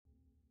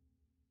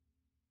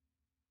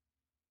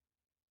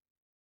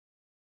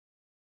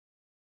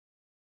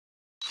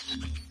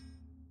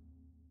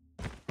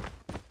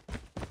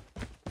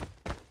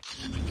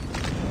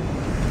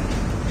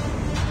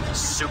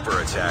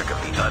super attack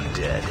of the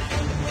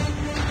undead.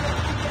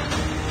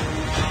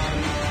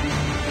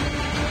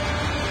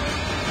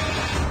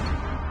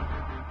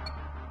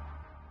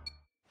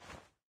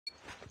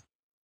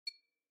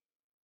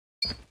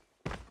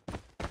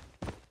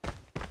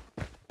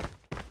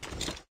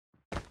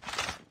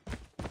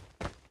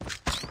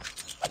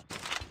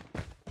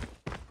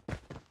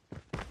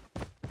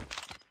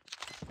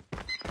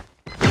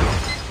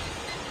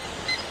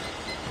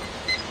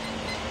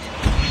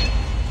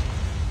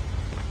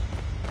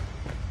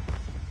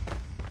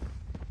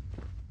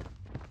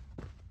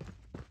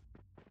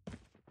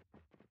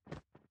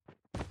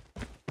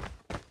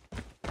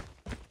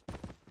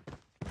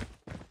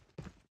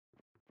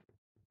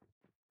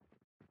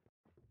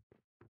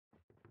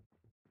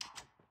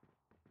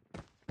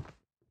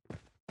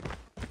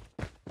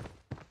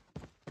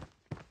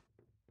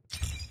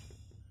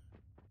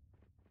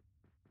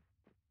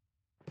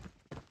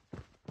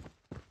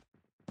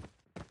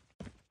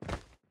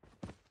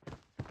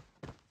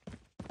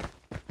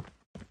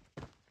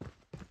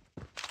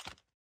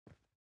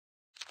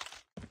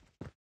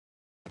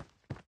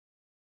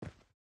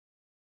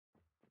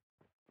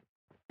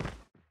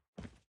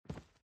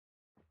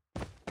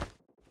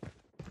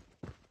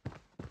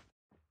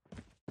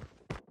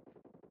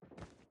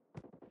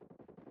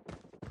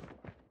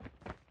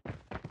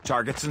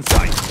 Targets in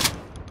sight.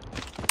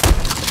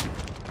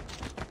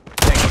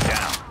 Tango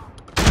down.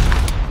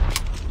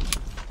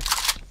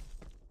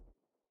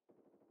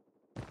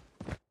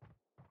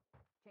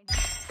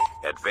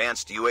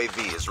 Advanced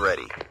UAV is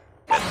ready.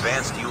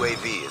 Advanced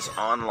UAV is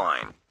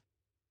online.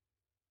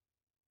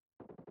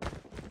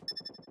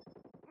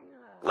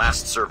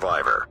 Last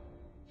survivor.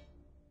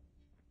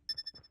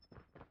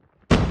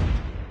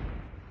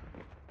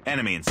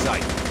 Enemy in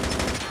sight.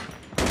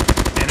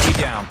 Enemy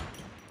down.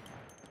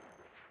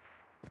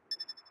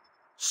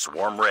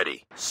 Swarm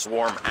ready.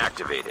 Swarm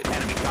activated.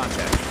 Enemy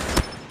contact.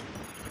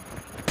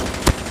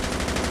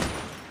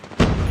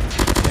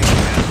 Tango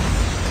down.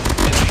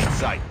 Enemy in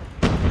sight.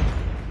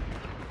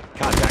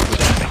 Contact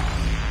with enemy.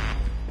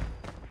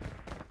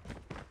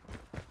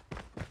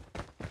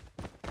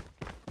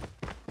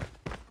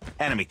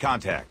 Enemy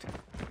contact.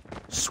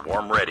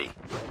 Swarm ready.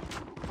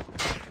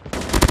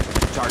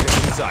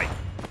 Targets in sight.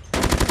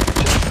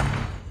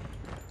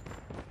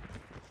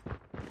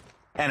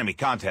 Enemy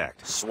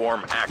contact.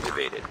 Swarm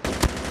activated.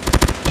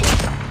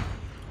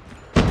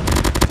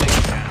 Take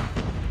it down.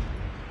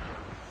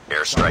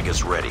 Airstrike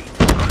is ready.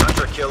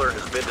 Hunter-killer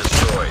has been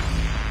destroyed.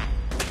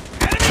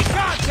 Enemy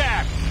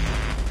contact!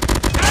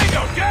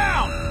 Tango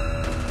down!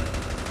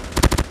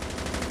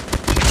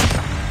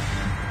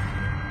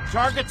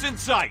 Targets in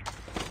sight.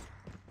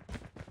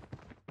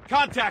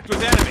 Contact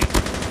with enemy.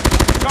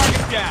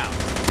 Target down.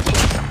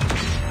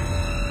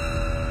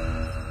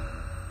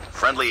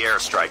 Friendly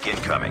airstrike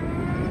incoming.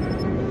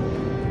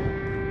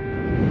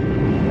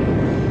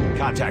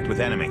 Contact with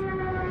enemy.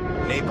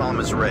 Napalm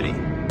is ready.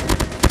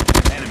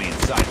 Enemy in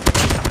sight.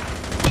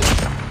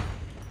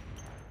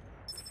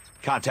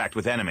 Contact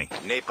with enemy.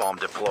 Napalm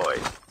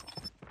deployed.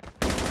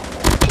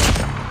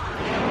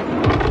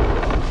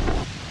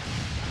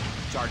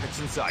 Targets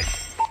in sight.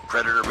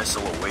 Predator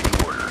missile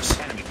awaiting orders.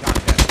 Enemy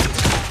contact.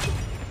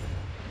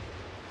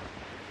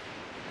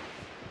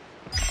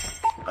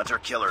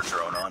 Hunter-killer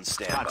drone on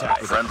standby.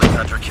 Contact with Friendly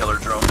hunter-killer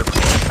drone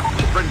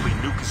deployed. Friendly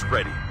nuke is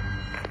ready.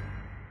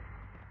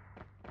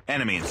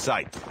 Enemy in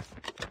sight.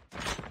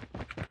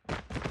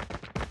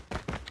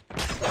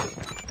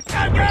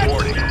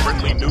 Reporting.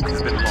 Friendly nuke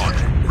has been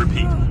launched.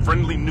 Repeat.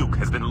 Friendly nuke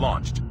has been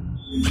launched.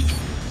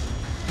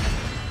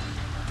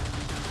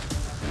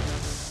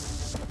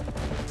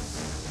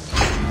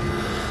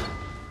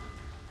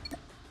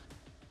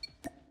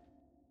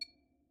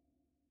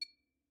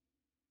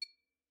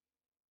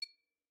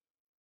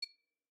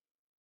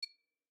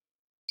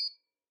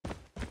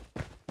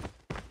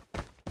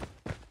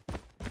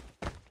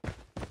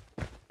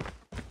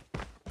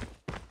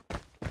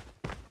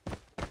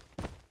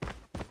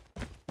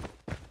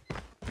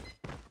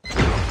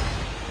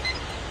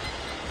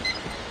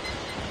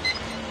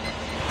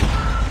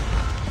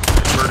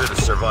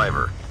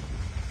 Survivor.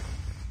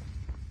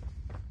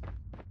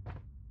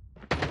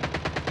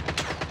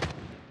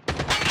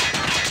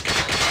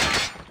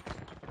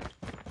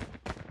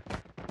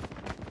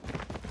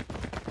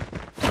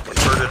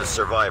 Converted a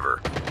survivor.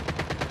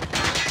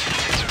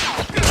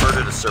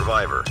 Converted a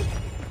survivor.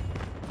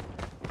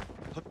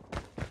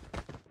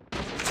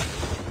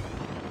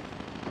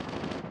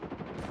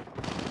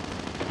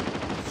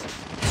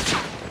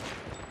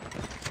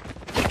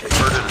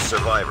 Converted a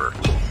survivor.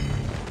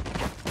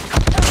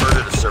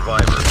 Converted a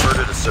survivor. Converted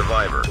a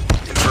survivor.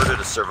 Converted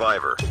a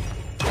survivor.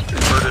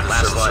 Converted a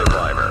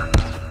survivor.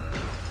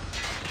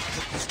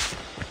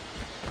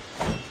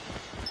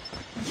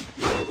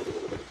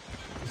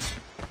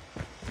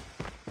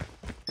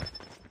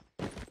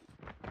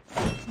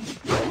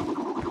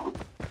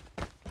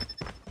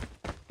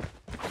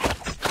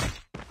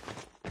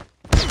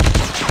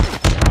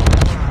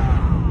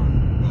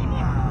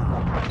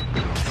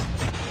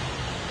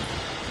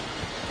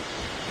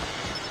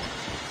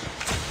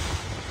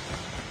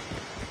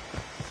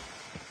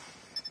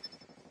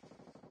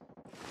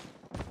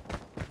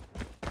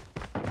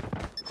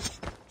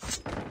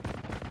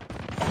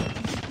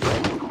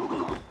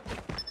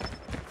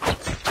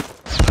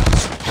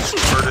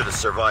 a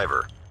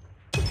survivor.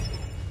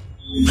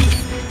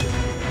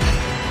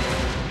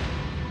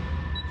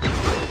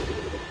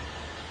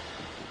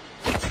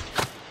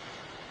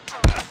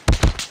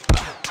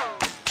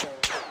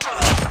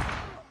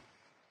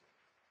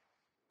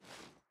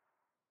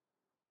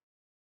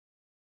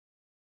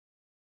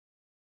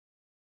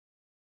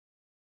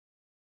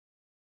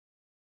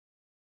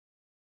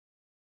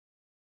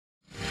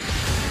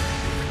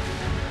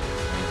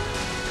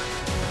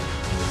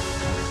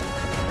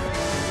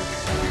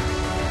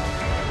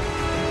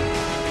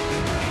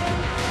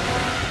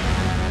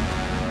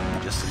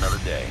 Just another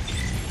day.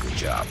 Good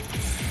job.